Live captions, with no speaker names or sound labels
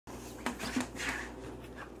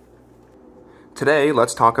Today,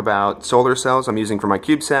 let's talk about solar cells I'm using for my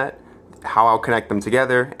CubeSat, how I'll connect them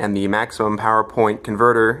together, and the maximum power point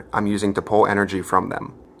converter I'm using to pull energy from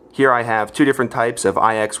them. Here I have two different types of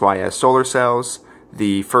IXYS solar cells.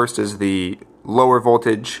 The first is the lower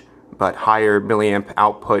voltage but higher milliamp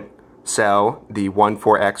output cell, the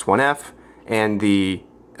 14X1F, and the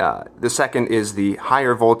second is the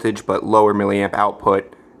higher voltage but lower milliamp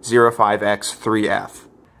output 05X3F.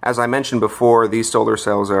 As I mentioned before, these solar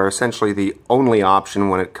cells are essentially the only option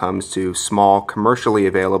when it comes to small commercially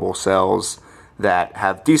available cells that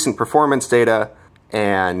have decent performance data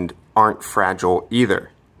and aren't fragile either.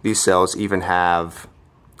 These cells even have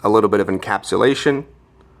a little bit of encapsulation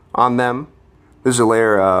on them. There's a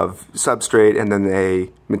layer of substrate and then a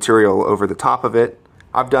material over the top of it.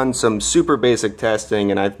 I've done some super basic testing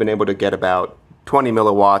and I've been able to get about 20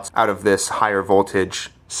 milliwatts out of this higher voltage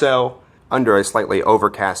cell under a slightly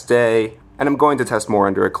overcast day, and I'm going to test more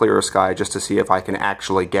under a clearer sky just to see if I can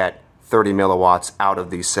actually get 30 milliwatts out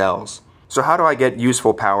of these cells. So how do I get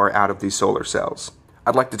useful power out of these solar cells?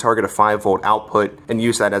 I'd like to target a 5-volt output and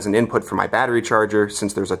use that as an input for my battery charger,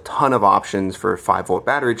 since there's a ton of options for 5-volt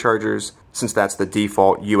battery chargers, since that's the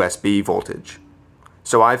default USB voltage.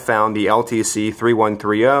 So I've found the LTC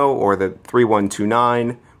 3130 or the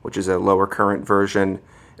 3129, which is a lower current version.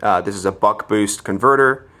 This is a buck boost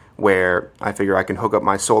converter, where I figure I can hook up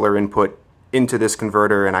my solar input into this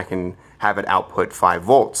converter and I can have it output 5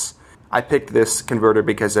 volts. I picked this converter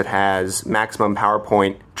because it has maximum power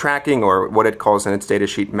point tracking, or what it calls in its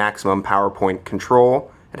datasheet maximum power point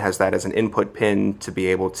control. It has that as an input pin to be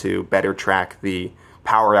able to better track the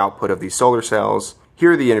power output of these solar cells.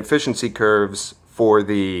 Here are the efficiency curves for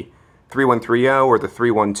the 3130 or the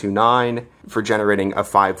 3129 for generating a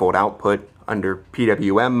 5-volt output under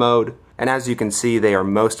PWM mode. And as you can see, they are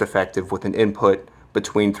most effective with an input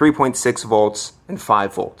between 3.6 volts and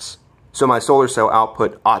 5 volts. So my solar cell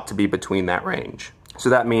output ought to be between that range. So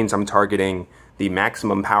that means I'm targeting the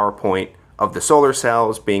maximum power point of the solar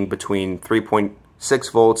cells being between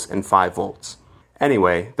 3.6 volts and 5 volts.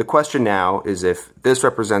 Anyway, the question now is, if this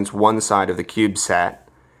represents one side of the CubeSat,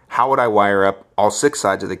 how would I wire up all 6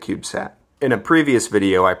 sides of the CubeSat? In a previous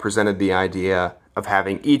video, I presented the idea of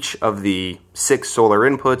having each of the 6 solar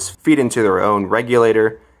inputs feed into their own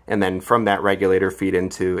regulator, and then from that regulator feed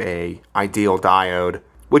into a ideal diode,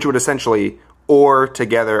 which would essentially OR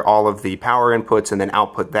together all of the power inputs and then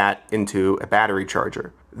output that into a battery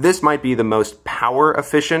charger. This might be the most power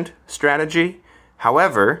efficient strategy.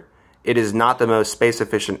 However, it is not the most space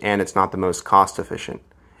efficient and it's not the most cost efficient.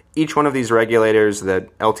 Each one of these regulators, the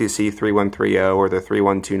LTC 3130 or the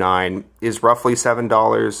 3129, is roughly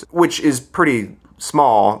 $7, which is pretty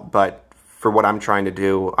small, but for what I'm trying to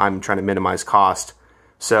do, I'm trying to minimize cost.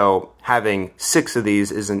 So having 6 of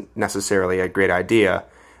these isn't necessarily a great idea.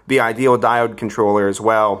 The ideal diode controller as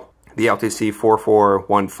well, the LTC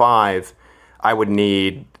 4415, I would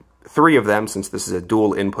need 3 of them since this is a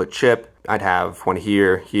dual input chip. I'd have one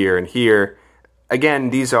here, here, and here. Again,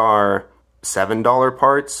 these are $7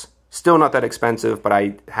 parts. Still not that expensive, but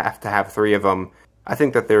I have to have 3 of them. I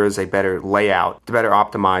think that there is a better layout to better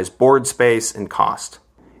optimize board space and cost.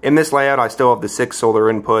 In this layout, I still have the 6 solar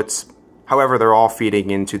inputs. However, they're all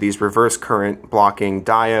feeding into these reverse current blocking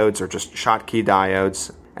diodes, or just Schottky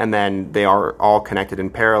diodes, and then they are all connected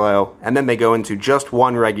in parallel, and then they go into just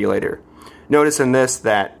one regulator. Notice in this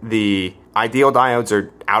that the ideal diodes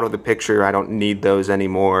are out of the picture. I don't need those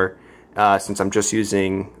anymore. Since I'm just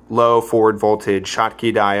using low forward voltage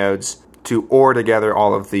Schottky diodes to OR together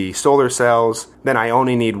all of the solar cells. Then I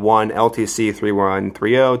only need one LTC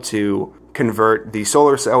 3130 to convert the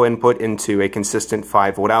solar cell input into a consistent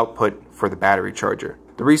 5-volt output for the battery charger.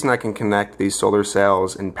 The reason I can connect these solar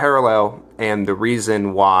cells in parallel, and the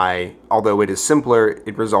reason why, although it is simpler,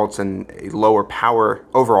 it results in a lower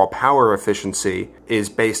overall power efficiency, is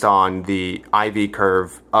based on the IV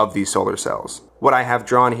curve of these solar cells. What I have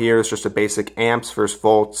drawn here is just a basic amps versus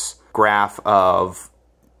volts graph of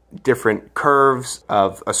different curves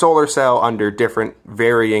of a solar cell under different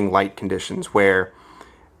varying light conditions, where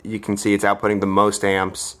you can see it's outputting the most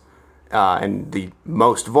amps and the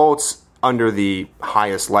most volts under the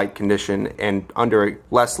highest light condition, and under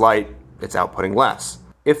less light it's outputting less.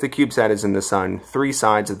 If the CubeSat is in the sun, 3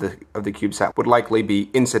 sides of the CubeSat would likely be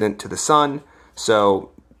incident to the sun.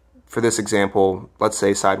 So for this example, let's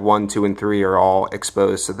say side 1, 2, and 3 are all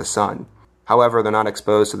exposed to the sun. However, they're not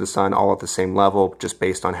exposed to the sun all at the same level, just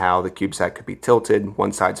based on how the CubeSat could be tilted.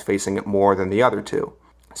 One side's facing it more than the other 2.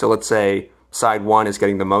 So let's say side 1 is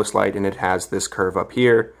getting the most light and it has this curve up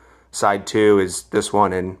here. Side 2 is this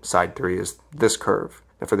one, and side 3 is this curve.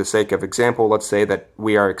 And for the sake of example, let's say that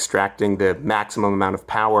we are extracting the maximum amount of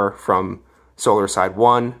power from solar side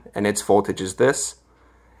 1, and its voltage is this.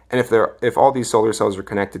 And if all these solar cells are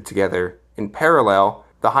connected together in parallel,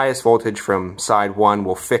 the highest voltage from side 1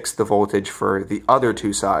 will fix the voltage for the other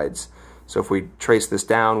two sides. So if we trace this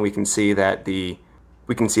down, we can see that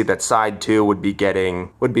side 2 would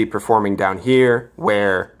be performing down here,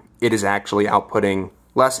 where it is actually outputting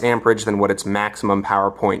less amperage than what its maximum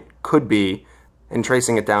power point could be. And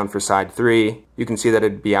tracing it down for side 3, you can see that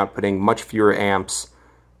it'd be outputting much fewer amps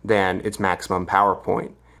than its maximum power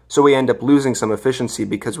point. So we end up losing some efficiency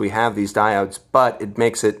because we have these diodes, but it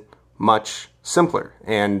makes it much simpler,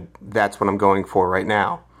 and that's what I'm going for right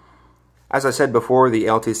now. As I said before, the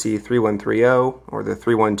LTC3130 or the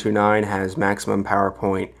 3129 has maximum power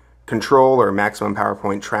point control or maximum power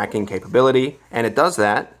point tracking capability, and it does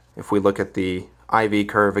that, if we look at the IV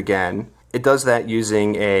curve again, it does that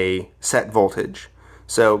using a set voltage.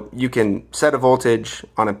 So you can set a voltage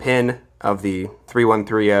on a pin of the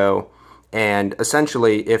 3130, and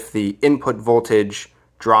essentially if the input voltage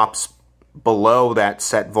drops below that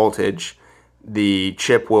set voltage, the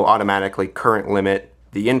chip will automatically current limit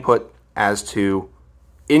the input as to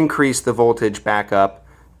increase the voltage back up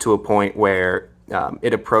to a point where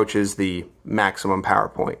it approaches the maximum power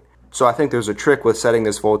point. So I think there's a trick with setting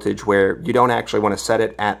this voltage where you don't actually want to set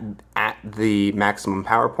it at the maximum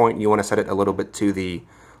power point. You want to set it a little bit to the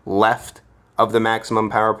left of the maximum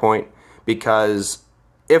power point, because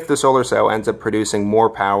if the solar cell ends up producing more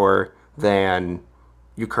power than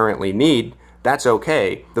you currently need, that's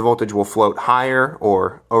okay. The voltage will float higher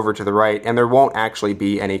or over to the right, and there won't actually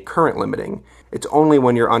be any current limiting. It's only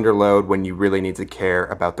when you're under load when you really need to care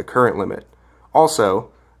about the current limit.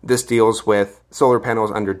 Also, this deals with solar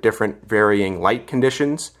panels under different varying light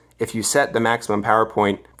conditions. If you set the maximum power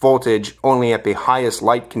point voltage only at the highest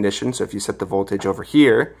light condition, so if you set the voltage over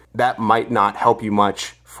here, that might not help you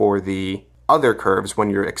much for the other curves when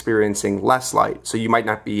you're experiencing less light. So you might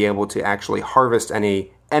not be able to actually harvest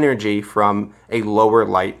any energy from a lower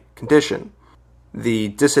light condition. The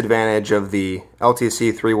disadvantage of the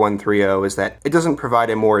LTC3130 is that it doesn't provide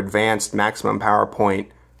a more advanced maximum power point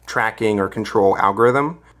tracking or control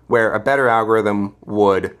algorithm, where a better algorithm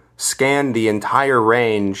would scan the entire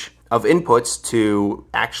range of inputs to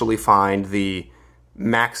actually find the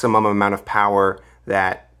maximum amount of power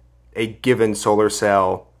that a given solar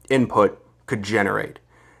cell input could generate.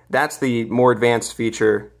 That's the more advanced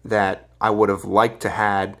feature that I would have liked to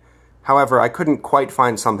had. However, I couldn't quite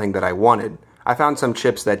find something that I wanted. I found some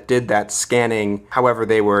chips that did that scanning, however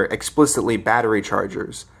they were explicitly battery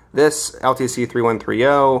chargers. This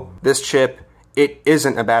LTC3130, this chip, it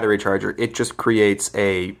isn't a battery charger, it just creates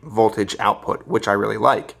a voltage output, which I really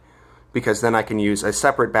like, because then I can use a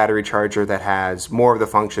separate battery charger that has more of the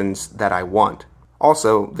functions that I want.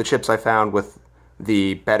 Also, the chips I found with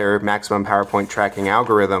the better maximum power point tracking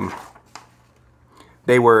algorithm,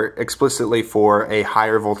 they were explicitly for a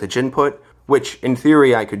higher voltage input, which in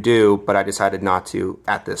theory I could do, but I decided not to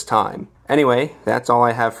at this time. Anyway, that's all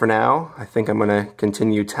I have for now. I think I'm going to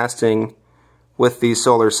continue testing with these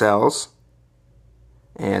solar cells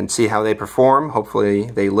and see how they perform.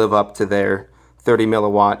 Hopefully they live up to their 30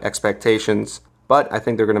 milliwatt expectations, but I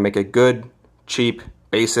think they're going to make a good, cheap,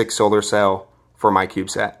 basic solar cell for my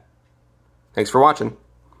CubeSat. Thanks for watching.